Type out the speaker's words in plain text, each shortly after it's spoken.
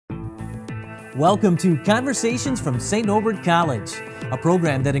Welcome to Conversations from St. Norbert College, a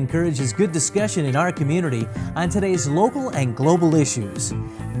program that encourages good discussion in our community on today's local and global issues.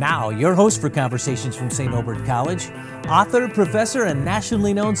 Now, your host for Conversations from St. Norbert College, author, professor, and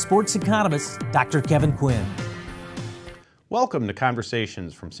nationally known sports economist, Dr. Kevin Quinn. Welcome to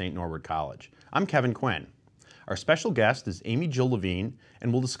Conversations from St. Norbert College. I'm Kevin Quinn. Our special guest is Amy-Jill Levine,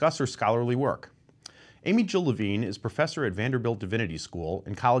 and we'll discuss her scholarly work. Amy-Jill Levine is professor at Vanderbilt Divinity School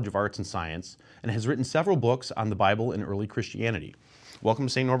and College of Arts and Science and has written several books on the Bible and early Christianity. Welcome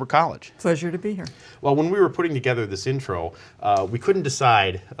to St. Norbert College. Pleasure to be here. Well, when we were putting together this intro, we couldn't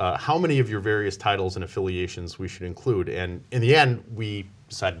decide how many of your various titles and affiliations we should include, and in the end, we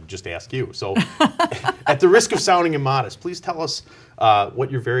decided to just ask you. So, at the risk of sounding immodest, please tell us what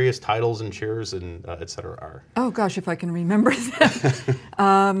your various titles and chairs and et cetera are. Oh gosh, if I can remember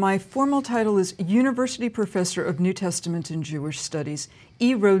that. My formal title is University Professor of New Testament and Jewish Studies,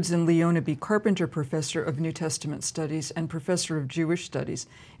 E. Rhodes and Leona B. Carpenter Professor of New Testament Studies and Professor of Jewish Studies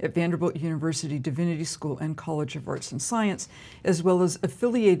at Vanderbilt University Divinity School and College of Arts and Science, as well as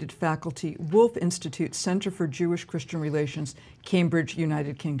affiliated faculty, Wolf Institute Center for Jewish Christian Relations, Cambridge,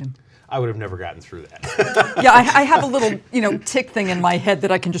 United Kingdom. I would have never gotten through that. Yeah, I have a little, tick thing in my head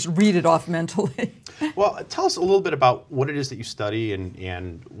that I can just read it off mentally. Well, tell us a little bit about what it is that you study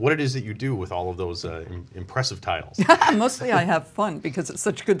and what it is that you do with all of those impressive titles. Mostly I have fun because it's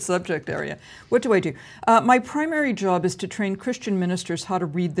such a good subject area. What do I do? My primary job is to train Christian ministers how to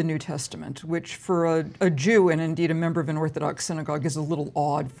read the New Testament, which for a Jew and indeed a member of an Orthodox synagogue is a little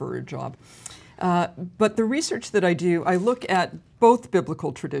odd for a job. But the research that I do, I look at both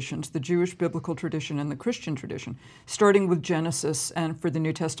biblical traditions, the Jewish biblical tradition and the Christian tradition, starting with Genesis and for the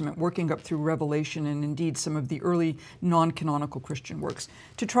New Testament, working up through Revelation and indeed some of the early non-canonical Christian works,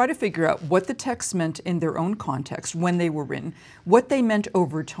 to try to figure out what the texts meant in their own context when they were written, what they meant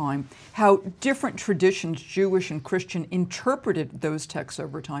over time, how different traditions, Jewish and Christian, interpreted those texts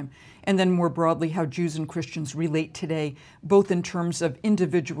over time, and then more broadly how Jews and Christians relate today, both in terms of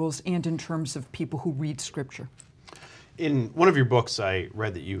individuals and in terms of people who read Scripture. In one of your books, I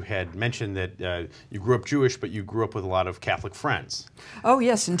read that you had mentioned that you grew up Jewish, but you grew up with a lot of Catholic friends. Oh,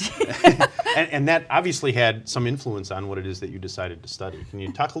 yes, indeed. and that obviously had some influence on what it is that you decided to study. Can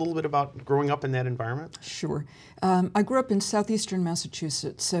you talk a little bit about growing up in that environment? Sure. I grew up in southeastern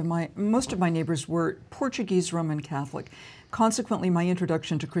Massachusetts, so most of my neighbors were Portuguese Roman Catholic. Consequently, my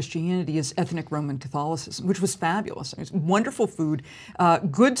introduction to Christianity is ethnic Roman Catholicism, which was fabulous. It was wonderful food,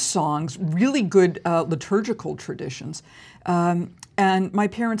 good songs, really good liturgical traditions. And my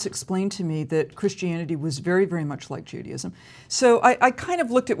parents explained to me that Christianity was very, very much like Judaism. So I kind of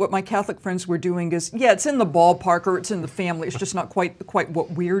looked at what my Catholic friends were doing as, yeah, it's in the ballpark or it's in the family. It's just not quite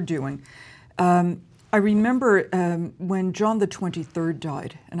what we're doing. I remember when John the 23rd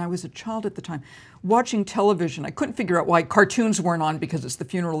died, and I was a child at the time, watching television. I couldn't figure out why cartoons weren't on because it's the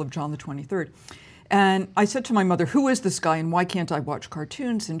funeral of John the 23rd. And I said to my mother, who is this guy and why can't I watch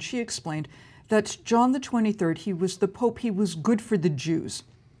cartoons? And she explained that John the 23rd, he was the Pope, he was good for the Jews.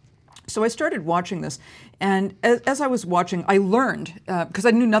 So I started watching this, and as I was watching, I learned, because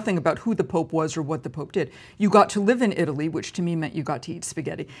I knew nothing about who the Pope was or what the Pope did. You got to live in Italy, which to me meant you got to eat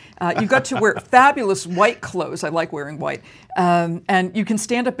spaghetti. You got to wear fabulous white clothes. I like wearing white. And you can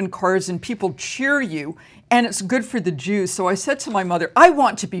stand up in cars and people cheer you, and it's good for the Jews. So I said to my mother, I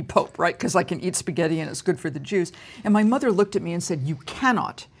want to be Pope, right, because I can eat spaghetti and it's good for the Jews. And my mother looked at me and said, you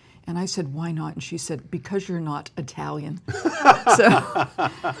cannot. And I said, why not? And she said, because you're not Italian. So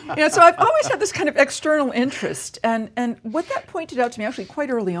I've always had this kind of external interest. And what that pointed out to me actually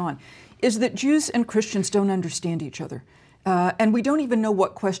quite early on is that Jews and Christians don't understand each other. And we don't even know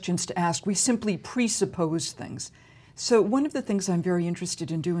what questions to ask. We simply presuppose things. So one of the things I'm very interested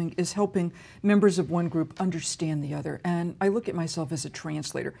in doing is helping members of one group understand the other. And I look at myself as a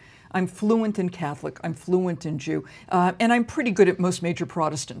translator. I'm fluent in Catholic, I'm fluent in Jew, and I'm pretty good at most major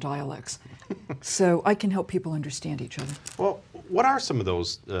Protestant dialects. So I can help people understand each other. Well, what are some of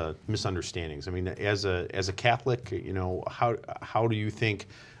those misunderstandings? I mean, as a Catholic, how do you think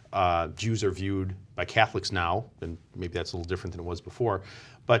Jews are viewed by Catholics now? And maybe that's a little different than it was before.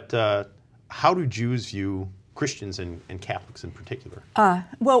 But how do Jews view Christians and Catholics in particular?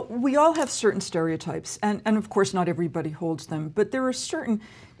 Well, we all have certain stereotypes, and of course not everybody holds them, but there are certain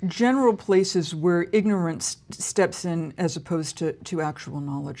general places where ignorance steps in as opposed to actual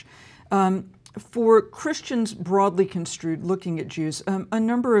knowledge. For Christians broadly construed, looking at Jews, a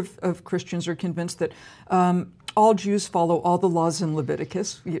number of Christians are convinced that all Jews follow all the laws in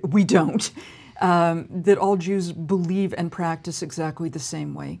Leviticus. We don't. that all Jews believe and practice exactly the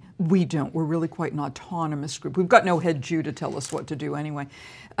same way. We don't. We're really quite an autonomous group. We've got no head Jew to tell us what to do anyway.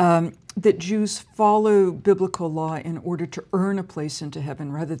 That Jews follow biblical law in order to earn a place into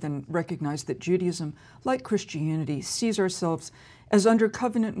heaven rather than recognize that Judaism, like Christianity, sees ourselves as under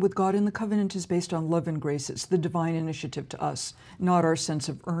covenant with God, and the covenant is based on love and grace. It's the divine initiative to us, not our sense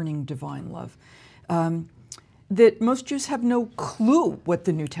of earning divine love. That most Jews have no clue what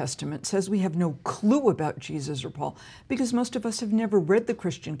the New Testament says. We have no clue about Jesus or Paul because most of us have never read the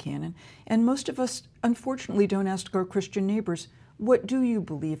Christian canon, and most of us, unfortunately, don't ask our Christian neighbors, what do you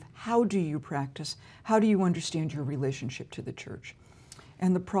believe? How do you practice? How do you understand your relationship to the church?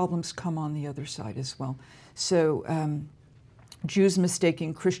 And the problems come on the other side as well. So Jews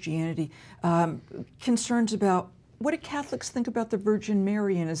mistaking Christianity, concerns about what do Catholics think about the Virgin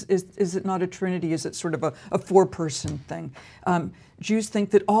Mary, and is it not a Trinity? Is it sort of a four-person thing? Jews think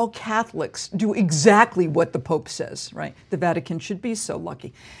that all Catholics do exactly what the Pope says, right? The Vatican should be so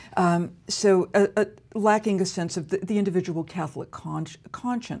lucky. Lacking a sense of the individual Catholic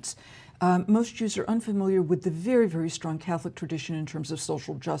conscience. Most Jews are unfamiliar with the very, very strong Catholic tradition in terms of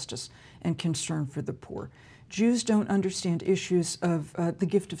social justice and concern for the poor. Jews don't understand issues of the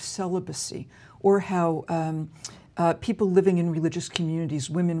gift of celibacy or how people living in religious communities,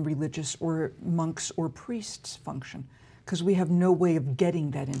 women religious or monks or priests function, because we have no way of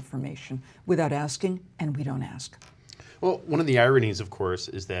getting that information without asking, and we don't ask. Well, one of the ironies, of course,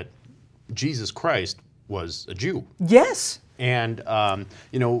 is that Jesus Christ was a Jew. Yes. And, I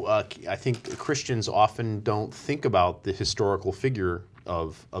think Christians often don't think about the historical figure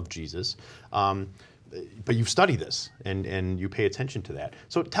of Jesus. But you've studied this, and you pay attention to that.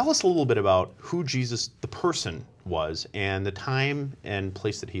 So tell us a little bit about who Jesus, the person, was and the time and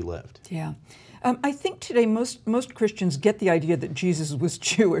place that he lived. Yeah. I think today most Christians get the idea that Jesus was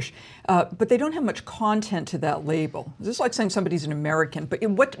Jewish, but they don't have much content to that label. It's just like saying somebody's an American, but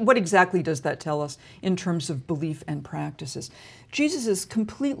what exactly does that tell us in terms of belief and practices? Jesus is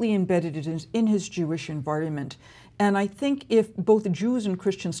completely embedded in his Jewish environment. And I think if both Jews and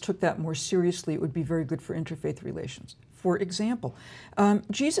Christians took that more seriously, it would be very good for interfaith relations. For example,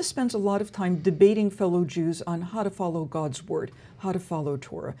 Jesus spends a lot of time debating fellow Jews on how to follow God's word, how to follow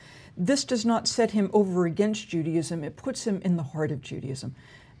Torah. This does not set him over against Judaism, it puts him in the heart of Judaism.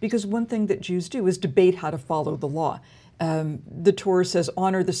 Because one thing that Jews do is debate how to follow the law. The Torah says,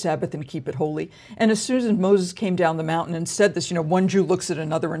 honor the Sabbath and keep it holy. And as soon as Moses came down the mountain and said this, one Jew looks at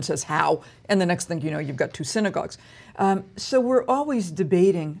another and says, how? And the next thing you know, you've got two synagogues. So we're always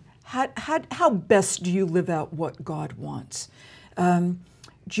debating, how best do you live out what God wants?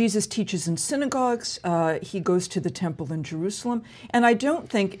 Jesus teaches in synagogues. He goes to the temple in Jerusalem. And I don't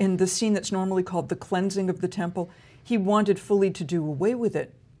think in the scene that's normally called the cleansing of the temple, he wanted fully to do away with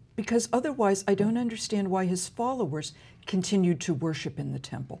it. Because otherwise, I don't understand why his followers continued to worship in the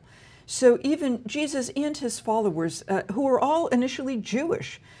temple. So even Jesus and his followers, who are all initially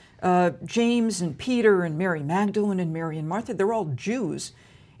Jewish, James and Peter and Mary Magdalene and Mary and Martha, they're all Jews,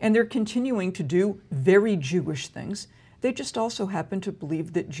 and they're continuing to do very Jewish things. They just also happen to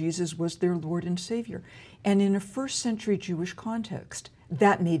believe that Jesus was their Lord and Savior. And in a first century Jewish context,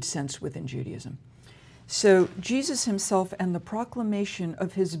 that made sense within Judaism. So Jesus himself and the proclamation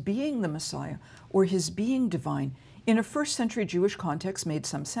of his being the Messiah or his being divine in a first century Jewish context made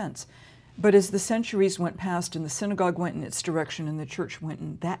some sense. But as the centuries went past and the synagogue went in its direction and the church went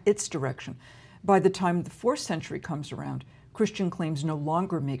in its direction, by the time the 4th century comes around, Christian claims no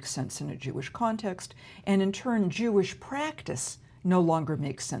longer make sense in a Jewish context, and in turn Jewish practice no longer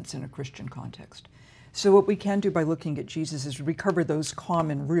makes sense in a Christian context. So what we can do by looking at Jesus is recover those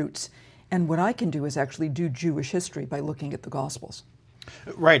common roots. And what I can do is actually do Jewish history by looking at the Gospels.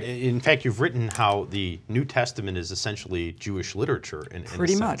 Right. In fact, you've written how the New Testament is essentially Jewish literature.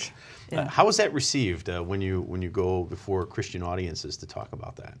 Pretty much. Yeah. How is that received when you go before Christian audiences to talk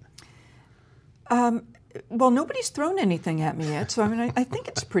about that? Well, nobody's thrown anything at me yet, so I think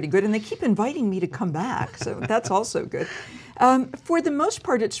it's pretty good, and they keep inviting me to come back, so that's also good. For the most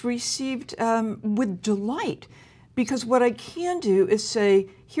part, it's received with delight. Because what I can do is say,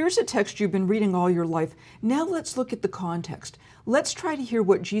 here's a text you've been reading all your life. Now let's look at the context. Let's try to hear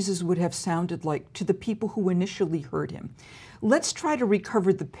what Jesus would have sounded like to the people who initially heard him. Let's try to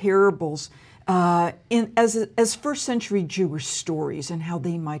recover the parables as first century Jewish stories and how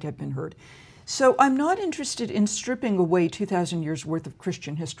they might have been heard. So I'm not interested in stripping away 2,000 years worth of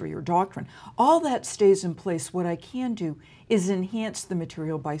Christian history or doctrine. All that stays in place. What I can do is enhance the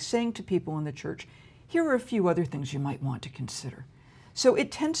material by saying to people in the church, here are a few other things you might want to consider. So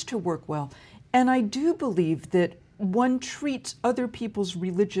it tends to work well. And I do believe that one treats other people's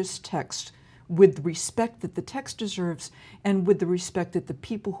religious texts with the respect that the text deserves and with the respect that the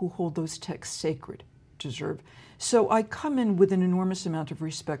people who hold those texts sacred deserve. So I come in with an enormous amount of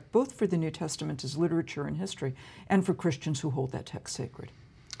respect, both for the New Testament as literature and history, and for Christians who hold that text sacred.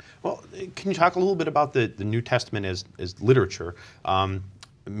 Well, can you talk a little bit about the New Testament as literature?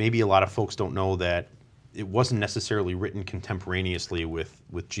 Maybe a lot of folks don't know that it wasn't necessarily written contemporaneously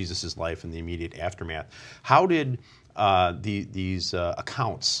with Jesus' life and the immediate aftermath. How did these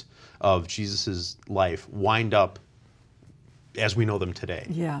accounts of Jesus' life wind up as we know them today?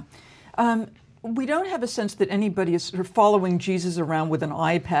 Yeah. We don't have a sense that anybody is sort of following Jesus around with an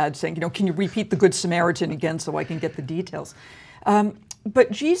iPad saying, can you repeat the Good Samaritan again so I can get the details?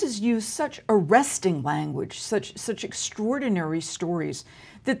 But Jesus used such arresting language, such extraordinary stories,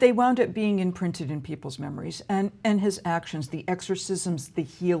 that they wound up being imprinted in people's memories. And his actions, the exorcisms, the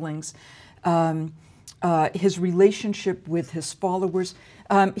healings, his relationship with his followers.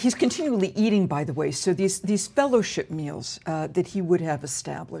 He's continually eating, by the way, so these fellowship meals that he would have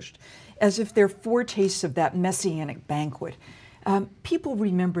established, as if they're foretastes of that messianic banquet. People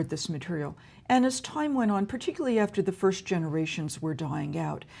remembered this material. And as time went on, particularly after the first generations were dying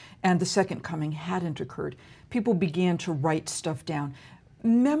out and the second coming hadn't occurred, people began to write stuff down,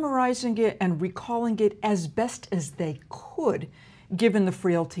 memorizing it and recalling it as best as they could, given the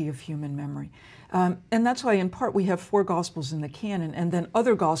frailty of human memory. And that's why, in part, we have 4 Gospels in the canon and then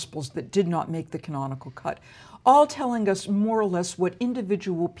other Gospels that did not make the canonical cut, all telling us more or less what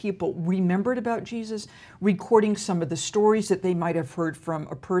individual people remembered about Jesus, recording some of the stories that they might have heard from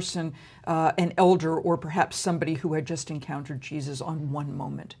a person, an elder, or perhaps somebody who had just encountered Jesus on one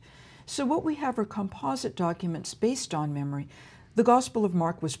moment. So what we have are composite documents based on memory. The Gospel of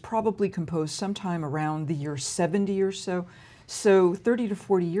Mark was probably composed sometime around the year 70 or so. So 30 to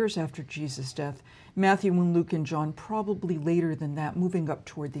 40 years after Jesus' death. Matthew and Luke and John probably later than that, moving up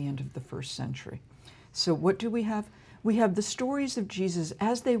toward the end of the 1st century. So what do we have? We have the stories of Jesus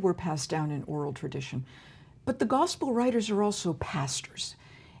as they were passed down in oral tradition. But the gospel writers are also pastors.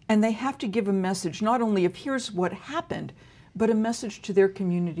 And they have to give a message not only of here's what happened, but a message to their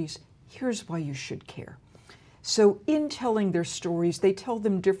communities, here's why you should care. So in telling their stories, they tell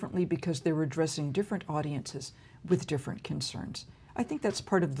them differently because they're addressing different audiences with different concerns. I think that's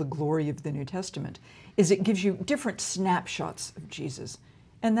part of the glory of the New Testament, is it gives you different snapshots of Jesus.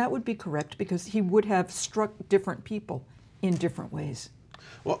 And that would be correct because he would have struck different people in different ways.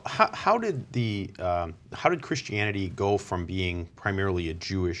 Well, how did Christianity go from being primarily a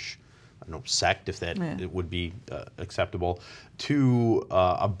Jewish sect, if that it would be acceptable, to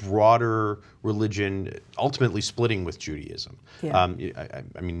a broader religion, ultimately splitting with Judaism?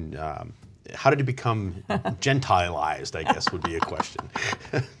 Yeah. How did it become Gentilized, I guess, would be a question.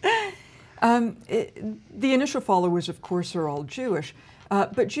 The initial followers, of course, are all Jewish,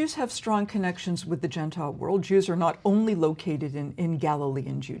 but Jews have strong connections with the Gentile world. Jews are not only located in Galilee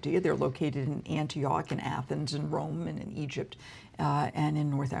and Judea, they're located in Antioch and Athens and Rome and in Egypt and in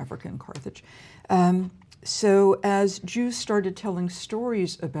North Africa and Carthage. So as Jews started telling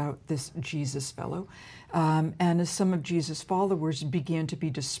stories about this Jesus fellow, and as some of Jesus' followers began to be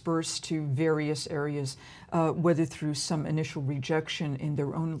dispersed to various areas, whether through some initial rejection in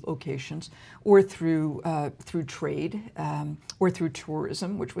their own locations, or through trade, or through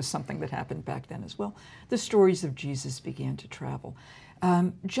tourism, which was something that happened back then as well, the stories of Jesus began to travel.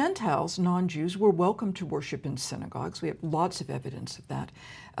 Gentiles, non-Jews, were welcome to worship in synagogues. We have lots of evidence of that.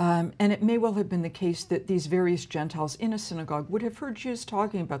 And it may well have been the case that these various Gentiles in a synagogue would have heard Jews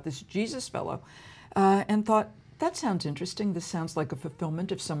talking about this Jesus fellow and thought, that sounds interesting. This sounds like a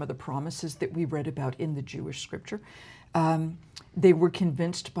fulfillment of some of the promises that we read about in the Jewish scripture. They were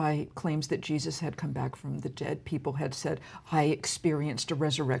convinced by claims that Jesus had come back from the dead. People had said, I experienced a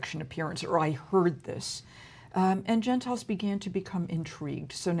resurrection appearance, or I heard this. And Gentiles began to become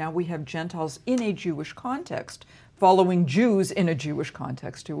intrigued. So now we have Gentiles in a Jewish context following Jews in a Jewish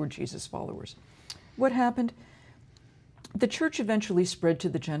context who were Jesus followers. What happened? The church eventually spread to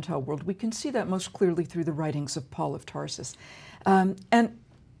the Gentile world. We can see that most clearly through the writings of Paul of Tarsus. And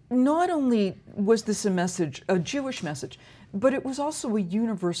not only was this a message, a Jewish message, but it was also a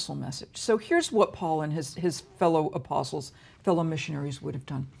universal message. So here's what Paul and his fellow apostles, fellow missionaries would have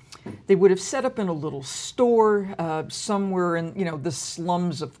done. They would have set up in a little store somewhere in the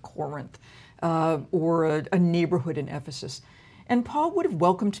slums of Corinth or a neighborhood in Ephesus. And Paul would have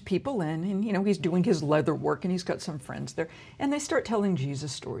welcomed people in, and he's doing his leather work and he's got some friends there. And they start telling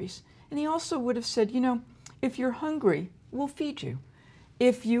Jesus stories. And he also would have said, if you're hungry, we'll feed you.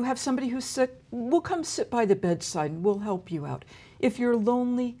 If you have somebody who's sick, we'll come sit by the bedside and we'll help you out. If you're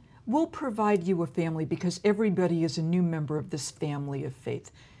lonely, we'll provide you a family because everybody is a new member of this family of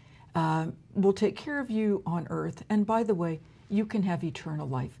faith. will take care of you on earth. And by the way, you can have eternal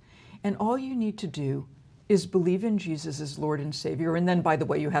life. And all you need to do is believe in Jesus as Lord and Savior. And then, by the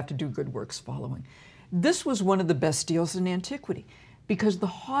way, you have to do good works following. This was one of the best deals in antiquity, because the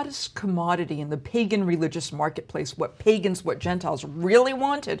hottest commodity in the pagan religious marketplace, what pagans, what Gentiles really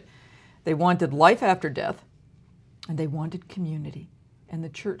wanted, they wanted life after death, and they wanted community. And the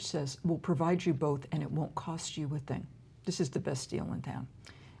church says, we'll provide you both, and it won't cost you a thing. This is the best deal in town.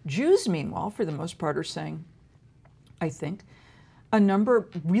 Jews, meanwhile, for the most part, are saying, I think, a number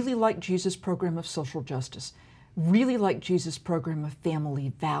really like Jesus' program of social justice, really like Jesus' program of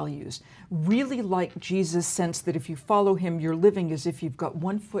family values, really like Jesus' sense that if you follow him, you're living as if you've got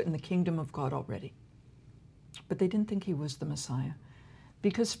one foot in the kingdom of God already. But they didn't think he was the Messiah,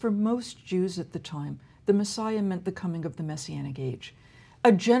 because for most Jews at the time, the Messiah meant the coming of the Messianic age,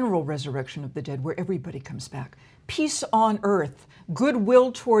 a general resurrection of the dead where everybody comes back, peace on earth,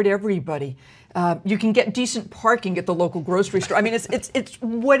 goodwill toward everybody. You can get decent parking at the local grocery store. I mean, it's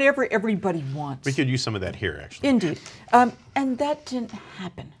whatever everybody wants. We could use some of that here, actually. Indeed. And that didn't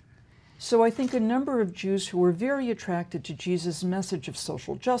happen. So I think a number of Jews who were very attracted to Jesus' message of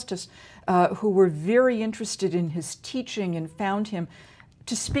social justice, who were very interested in his teaching and found him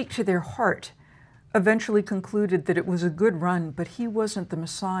to speak to their heart, eventually concluded that it was a good run, but he wasn't the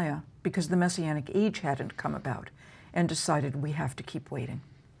Messiah because the Messianic age hadn't come about, and decided we have to keep waiting.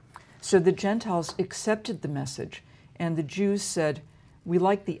 So the Gentiles accepted the message, and the Jews said, we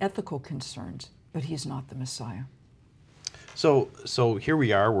like the ethical concerns, but he's not the Messiah. So here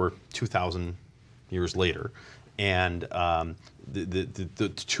we are, we're 2,000 years later, and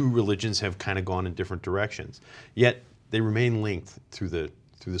the two religions have kind of gone in different directions, yet they remain linked through the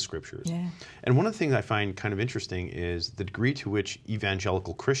scriptures. Yeah. And one of the things I find kind of interesting is the degree to which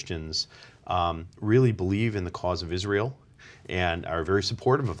evangelical Christians really believe in the cause of Israel and are very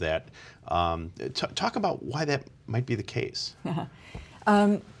supportive of that. Talk about why that might be the case.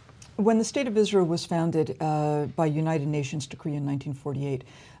 When the State of Israel was founded by United Nations decree in 1948,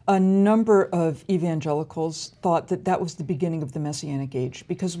 a number of evangelicals thought that that was the beginning of the Messianic age,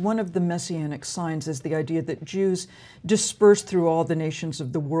 because one of the Messianic signs is the idea that Jews dispersed through all the nations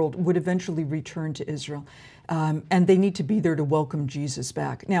of the world would eventually return to Israel. And they need to be there to welcome Jesus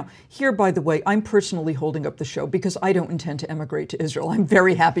back. Now, here, by the way, I'm personally holding up the show because I don't intend to emigrate to Israel. I'm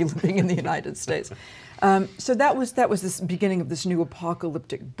very happy living in the United States. So that was the beginning of this new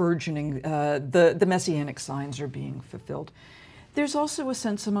apocalyptic burgeoning. The Messianic signs are being fulfilled. There's also a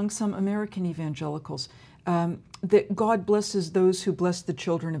sense among some American evangelicals that God blesses those who bless the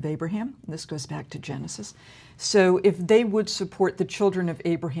children of Abraham. This goes back to Genesis. So if they would support the children of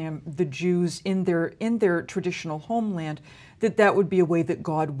Abraham, the Jews in their traditional homeland, that would be a way that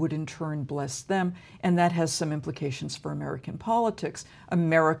God would in turn bless them, and that has some implications for American politics.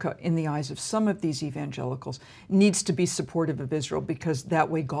 America, in the eyes of some of these evangelicals, needs to be supportive of Israel because that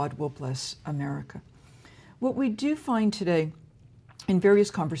way God will bless America. What we do find today in various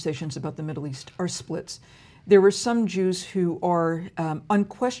conversations about the Middle East are splits. There are some Jews who are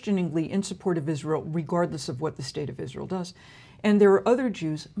unquestioningly in support of Israel, regardless of what the State of Israel does. And there are other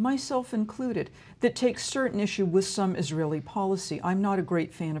Jews, myself included, that take certain issue with some Israeli policy. I'm not a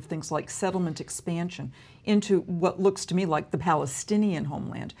great fan of things like settlement expansion into what looks to me like the Palestinian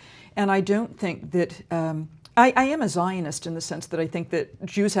homeland. And I don't think that I am a Zionist in the sense that I think that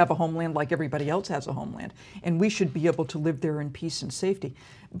Jews have a homeland like everybody else has a homeland, and we should be able to live there in peace and safety.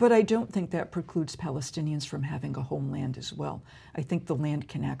 But I don't think that precludes Palestinians from having a homeland as well. I think the land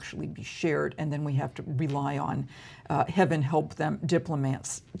can actually be shared, and then we have to rely on, heaven help them,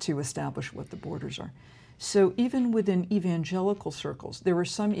 diplomats to establish what the borders are. So even within evangelical circles, there are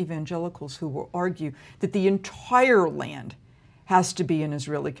some evangelicals who will argue that the entire land has to be in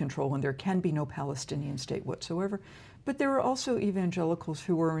Israeli control and there can be no Palestinian state whatsoever. But there are also evangelicals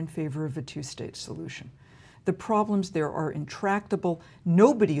who are in favor of a two-state solution. The problems there are intractable.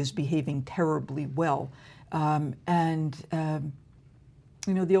 Nobody is behaving terribly well. You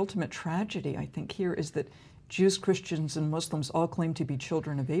know, the ultimate tragedy, I think, here is that Jews, Christians, and Muslims all claim to be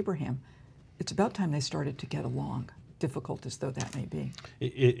children of Abraham. It's about time they started to get along, difficult as though that may be.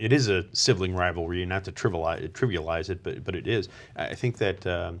 It is a sibling rivalry, not to trivialize it, but it is. I think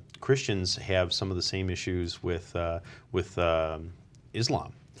that Christians have some of the same issues with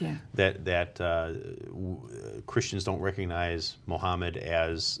Islam. Yeah. That Christians don't recognize Muhammad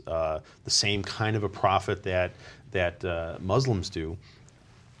as the same kind of a prophet that Muslims do.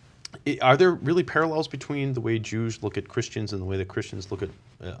 Are there really parallels between the way Jews look at Christians and the way that Christians look at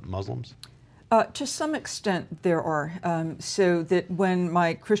Muslims? To some extent, there are. So that when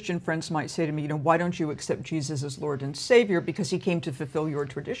my Christian friends might say to me, why don't you accept Jesus as Lord and Savior because he came to fulfill your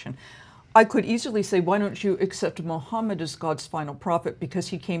tradition? I could easily say, why don't you accept Muhammad as God's final prophet because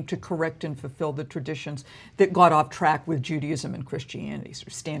he came to correct and fulfill the traditions that got off track with Judaism and Christianity, sort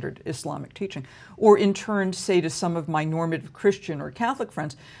of standard Islamic teaching? Or in turn, say to some of my normative Christian or Catholic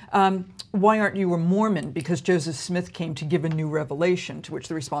friends, why aren't you a Mormon because Joseph Smith came to give a new revelation? To which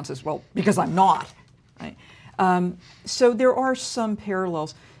the response is, well, because I'm not. Right? So there are some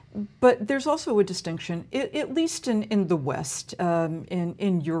parallels. But there's also a distinction, at least in the West,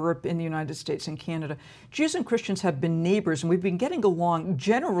 in Europe, in the United States, and Canada. Jews and Christians have been neighbors, and we've been getting along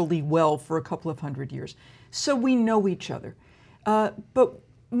generally well for a couple of hundred years. So we know each other. But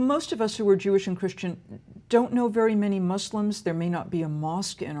most of us who are Jewish and Christian don't know very many Muslims. There may not be a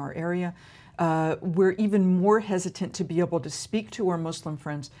mosque in our area. We're even more hesitant to be able to speak to our Muslim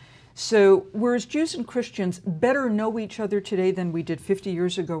friends. So whereas Jews and Christians better know each other today than we did 50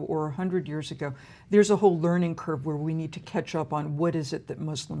 years ago or 100 years ago, there's a whole learning curve where we need to catch up on what is it that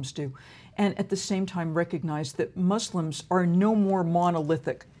Muslims do. And at the same time recognize that Muslims are no more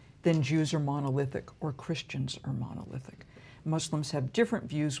monolithic than Jews are monolithic or Christians are monolithic. Muslims have different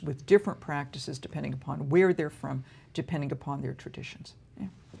views with different practices depending upon where they're from, depending upon their traditions.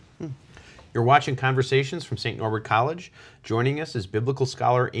 Yeah. You're watching Conversations from St. Norbert College. Joining us is biblical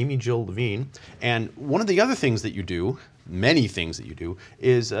scholar Amy-Jill Levine. And one of the other things that you do, many things that you do,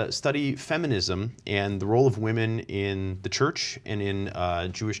 is study feminism and the role of women in the church and in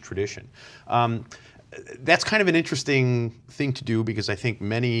Jewish tradition. That's kind of an interesting thing to do because I think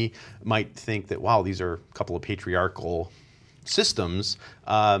many might think that, wow, these are a couple of patriarchal systems.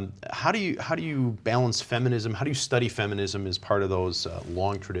 How do you balance feminism? How do you study feminism as part of those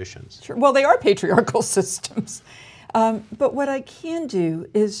long traditions? Sure. Well, they are patriarchal systems. But what I can do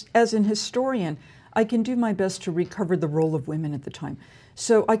is, as an historian, I can do my best to recover the role of women at the time.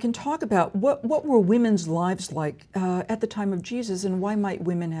 So I can talk about what were women's lives like at the time of Jesus and why might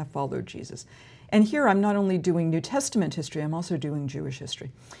women have followed Jesus. And here I'm not only doing New Testament history, I'm also doing Jewish history.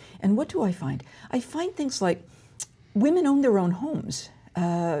 And what do I find? I find things like women own their own homes.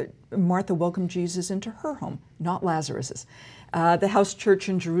 Martha welcomed Jesus into her home, not Lazarus's. The house church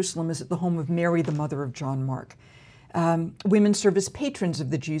in Jerusalem is at the home of Mary, the mother of John Mark. Women serve as patrons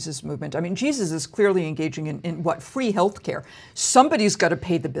of the Jesus movement. I mean, Jesus is clearly engaging in what? Free health care. Somebody's got to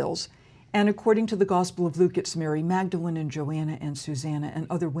pay the bills. And according to the Gospel of Luke, it's Mary Magdalene and Joanna and Susanna and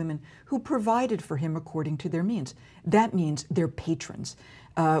other women who provided for him according to their means. That means they're patrons.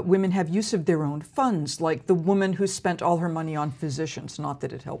 Women have use of their own funds, like the woman who spent all her money on physicians, not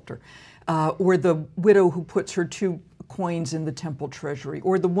that it helped her, or the widow who puts her 2 coins in the temple treasury,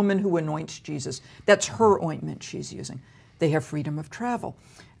 or the woman who anoints Jesus. That's her ointment she's using. They have freedom of travel.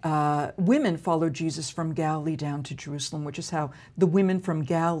 Women follow Jesus from Galilee down to Jerusalem, which is how the women from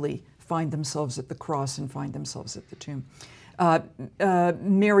Galilee find themselves at the cross and find themselves at the tomb.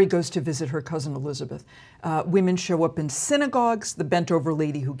 Mary goes to visit her cousin Elizabeth. Women show up in synagogues, the bent-over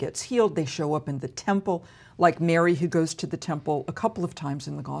lady who gets healed. They show up in the temple, like Mary who goes to the temple a couple of times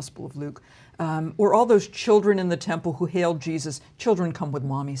in the Gospel of Luke. Or all those children in the temple who hailed Jesus. Children come with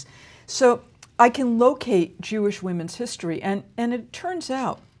mommies. So I can locate Jewish women's history, and it turns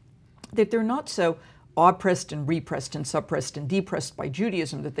out that they're not so oppressed and repressed and suppressed and depressed by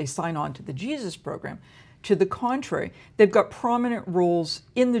Judaism that they sign on to the Jesus program. To the contrary, they've got prominent roles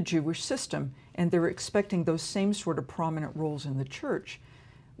in the Jewish system, and they're expecting those same sort of prominent roles in the church,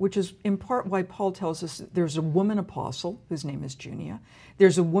 which is in part why Paul tells us that there's a woman apostle, whose name is Junia.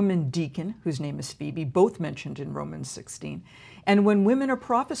 There's a woman deacon, whose name is Phoebe, both mentioned in Romans 16. And when women are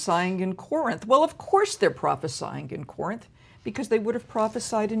prophesying in Corinth, well, of course they're prophesying in Corinth, because they would have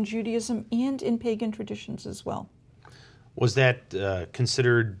prophesied in Judaism and in pagan traditions as well. Was that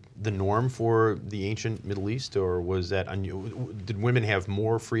considered the norm for the ancient Middle East, or was that did women have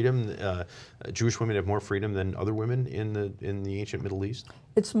more freedom? Jewish women have more freedom than other women in the ancient Middle East?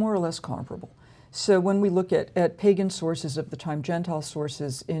 It's more or less comparable. So when we look at pagan sources of the time, Gentile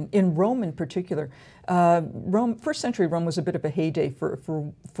sources, in Rome in particular, first century Rome was a bit of a heyday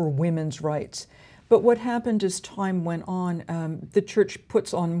for women's rights. But what happened as time went on, the church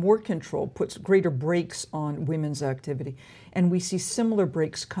puts on more control, puts greater brakes on women's activity. And we see similar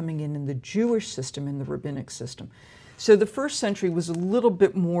brakes coming in the Jewish system, in the rabbinic system. So the first century was a little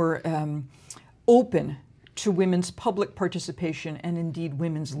bit more open to women's public participation and indeed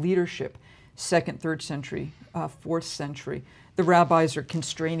women's leadership. Second, third century, fourth century, the rabbis are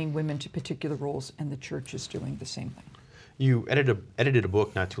constraining women to particular roles, and the church is doing the same thing. You edited a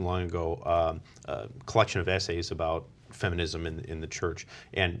book not too long ago, a collection of essays about feminism in the church,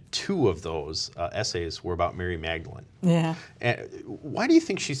 and 2 of those essays were about Mary Magdalene. Yeah. Why do you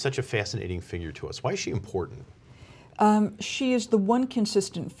think she's such a fascinating figure to us? Why is she important? She is the one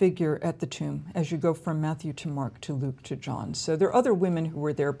consistent figure at the tomb as you go from Matthew to Mark to Luke to John. So there are other women who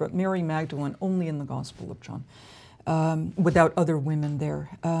were there, but Mary Magdalene only in the Gospel of John, without other women there.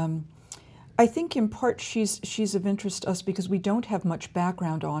 I think in part she's of interest to us because we don't have much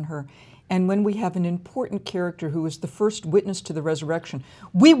background on her. And when we have an important character who is the first witness to the resurrection,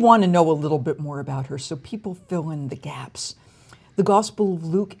 we want to know a little bit more about her, so people fill in the gaps. The Gospel of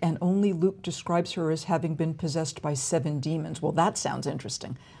Luke, and only Luke, describes her as having been possessed by 7 demons. Well, that sounds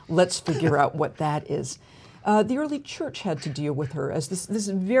interesting. Let's figure out what that is. The early church had to deal with her as this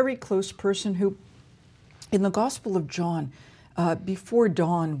very close person who, in the Gospel of John, before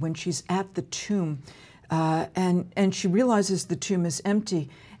dawn, when she's at the tomb, and she realizes the tomb is empty,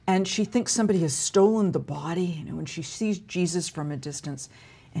 and she thinks somebody has stolen the body, when she sees Jesus from a distance,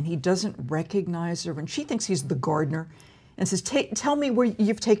 and he doesn't recognize her, and she thinks he's the gardener, and says, tell me where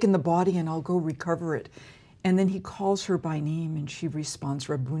you've taken the body, and I'll go recover it. And then he calls her by name, and she responds,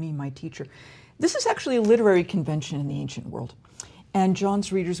 Rabboni, my teacher. This is actually a literary convention in the ancient world, and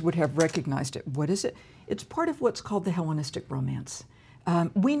John's readers would have recognized it. What is it? It's part of what's called the Hellenistic romance.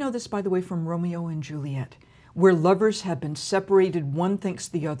 We know this, by the way, from Romeo and Juliet, where lovers have been separated, one thinks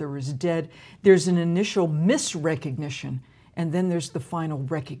the other is dead. There's an initial misrecognition, and then there's the final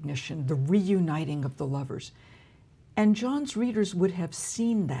recognition, the reuniting of the lovers. And John's readers would have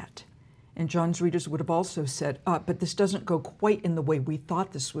seen that. And John's readers would have also said, but this doesn't go quite in the way we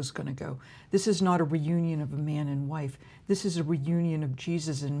thought this was going to go. This is not a reunion of a man and wife. This is a reunion of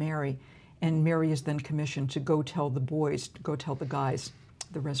Jesus and Mary. And Mary is then commissioned to go tell the boys, to go tell the guys,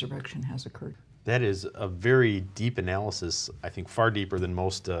 the resurrection has occurred. That is a very deep analysis, I think far deeper than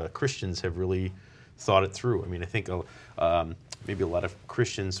most Christians have really thought it through. I mean, I think maybe a lot of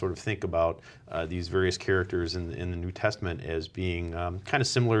Christians sort of think about these various characters in the New Testament as being kind of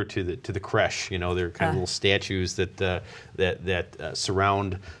similar to the creche. You know, they're kind of little statues that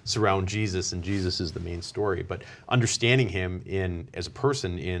surround Jesus, and Jesus is the main story. But understanding him as a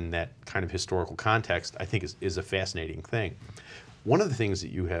person in that kind of historical context, I think is a fascinating thing. One of the things that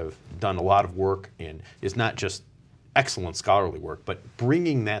you have done a lot of work in is not just excellent scholarly work, but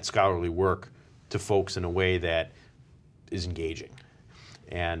bringing that scholarly work to folks in a way that is engaging.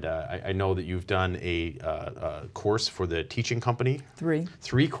 And I know that you've done a course for the teaching company. 3.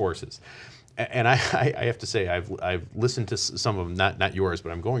 3 courses. And I have to say, I've listened to some of them, not yours,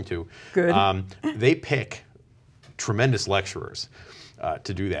 but I'm going to. Good. They pick tremendous lecturers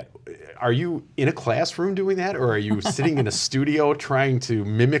to do that. Are you in a classroom doing that, or are you sitting in a studio trying to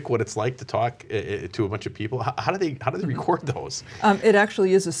mimic what it's like to talk to a bunch of people? How do they record those? It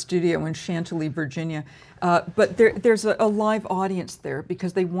actually is a studio in Chantilly, Virginia, but there's a live audience there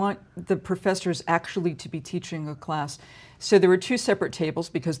because they want the professors actually to be teaching a class. So there were 2 separate tables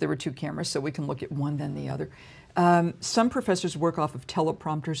because there were 2 cameras, so we can look at one then the other. Some professors work off of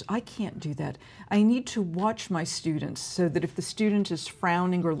teleprompters. I can't do that. I need to watch my students so that if the student is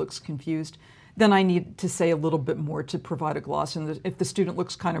frowning or looks confused, then I need to say a little bit more to provide a gloss. And if the student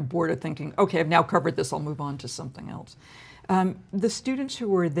looks kind of bored of thinking, okay, I've now covered this, I'll move on to something else. The students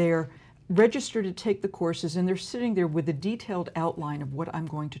who are there register to take the courses, and they're sitting there with a detailed outline of what I'm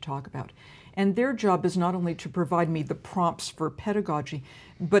going to talk about. And their job is not only to provide me the prompts for pedagogy,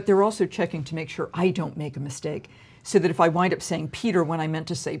 but they're also checking to make sure I don't make a mistake, so that if I wind up saying Peter when I meant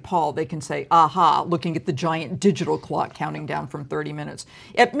to say Paul, they can say, aha, looking at the giant digital clock counting down from 30 minutes.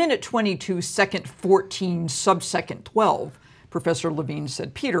 At minute 22, second 14, subsecond 12, Professor Levine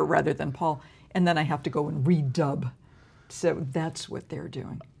said Peter rather than Paul, and then I have to go and redub. So that's what they're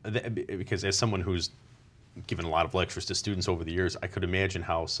doing. Because as someone who's given a lot of lectures to students over the years, I could imagine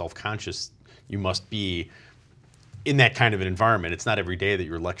how self-conscious you must be in that kind of an environment. It's not every day that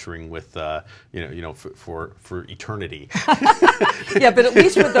you're lecturing with, for eternity. Yeah, but at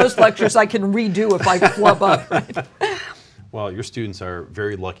least with those lectures, I can redo if I flub up. Right? Well, your students are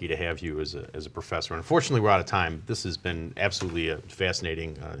very lucky to have you as a professor. Unfortunately, we're out of time. This has been absolutely a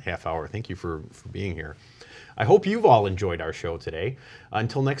fascinating half hour. Thank you for being here. I hope you've all enjoyed our show today.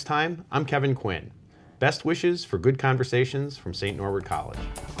 Until next time, I'm Kevin Quinn. Best wishes for good conversations from St. Norbert College.